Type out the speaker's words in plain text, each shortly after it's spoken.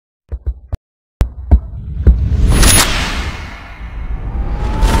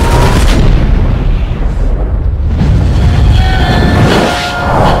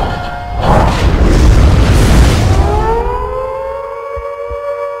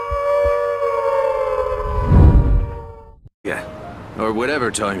or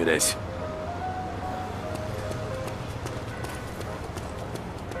whatever time it is.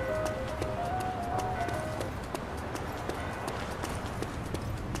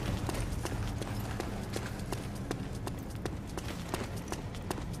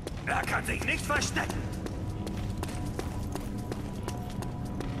 Er kann sich nicht verstecken.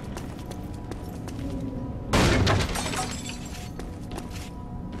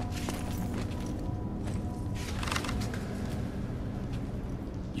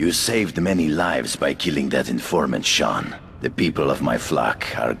 You saved many lives by killing that informant, Sean. The people of my flock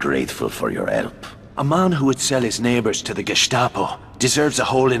are grateful for your help. A man who would sell his neighbors to the Gestapo deserves a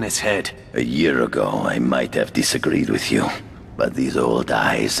hole in his head. A year ago, I might have disagreed with you, but these old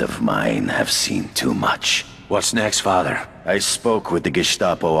eyes of mine have seen too much. What's next, Father? I spoke with the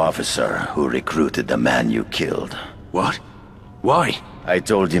Gestapo officer who recruited the man you killed. What? Why? I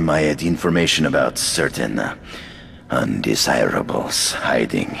told him I had information about certain undesirables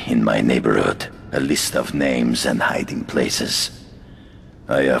hiding in my neighborhood. A list of names and hiding places.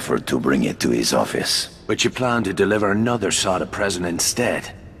 I offered to bring it to his office. But you plan to deliver another sort of present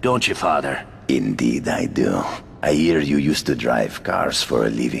instead, don't you, Father? Indeed I do. I hear you used to drive cars for a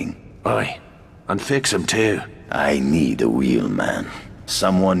living. Aye, and fix them too. I need a wheelman.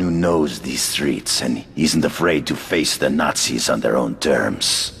 Someone who knows these streets and isn't afraid to face the Nazis on their own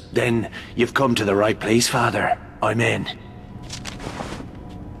terms. Then you've come to the right place, Father. I'm in.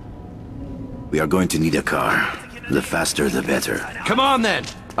 We are going to need a car. The faster the better. Come on then!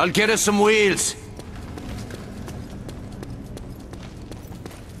 I'll get us some wheels!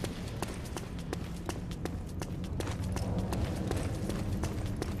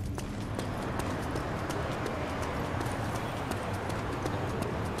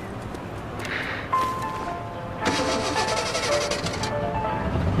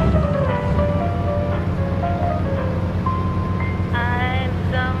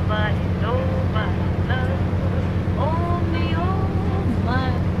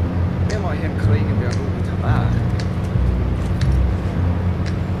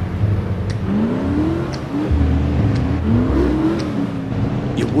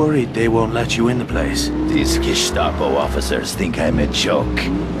 Worried they won't let you in the place. These Gestapo officers think I'm a joke.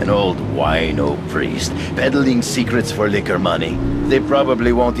 An old wino priest, peddling secrets for liquor money. They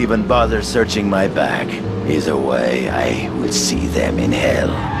probably won't even bother searching my bag. Either way, I will see them in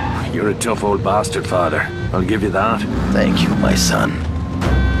hell. You're a tough old bastard, Father. I'll give you that. Thank you, my son.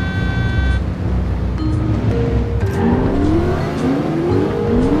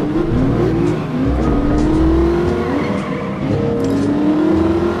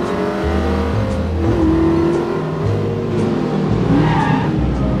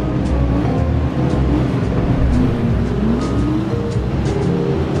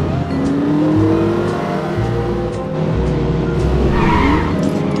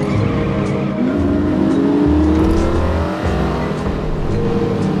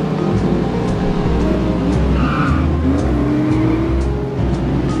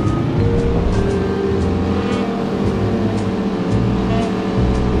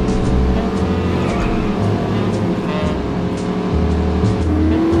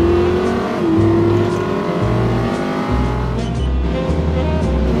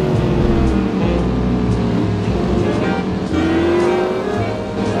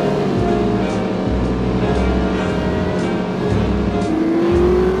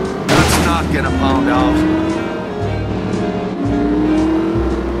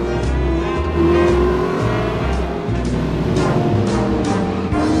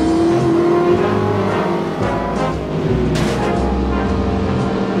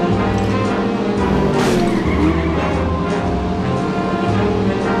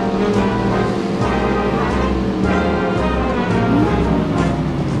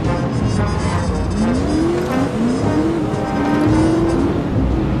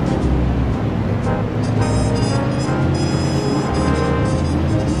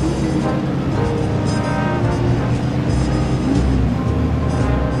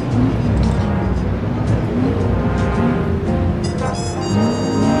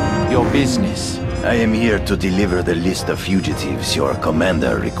 Business. I am here to deliver the list of fugitives your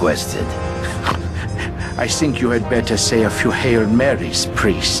commander requested. I think you had better say a few Hail Marys,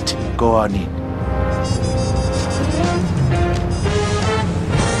 priest. Go on in.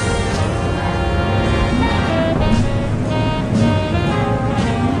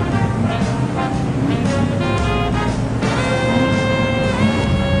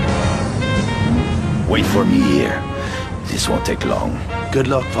 Wait for me here. This won't take long. Good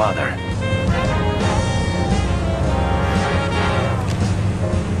luck, Father.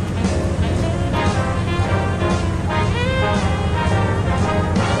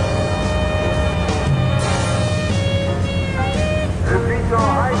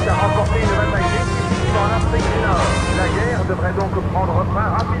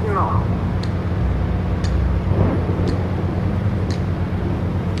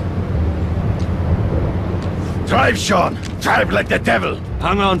 Drive, Sean! Drive like the devil!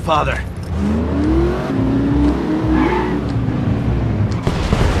 Hang on, father.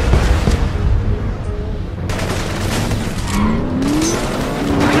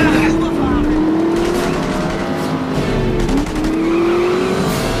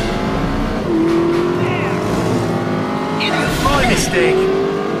 My mistake.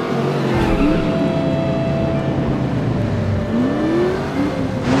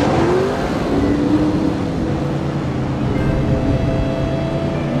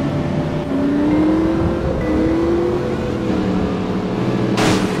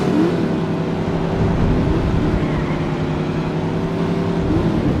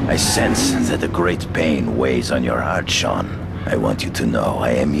 I sense that a great pain weighs on your heart, Sean. I want you to know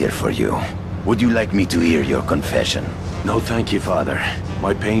I am here for you. Would you like me to hear your confession? No thank you, father.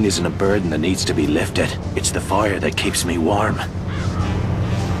 My pain isn't a burden that needs to be lifted. It's the fire that keeps me warm.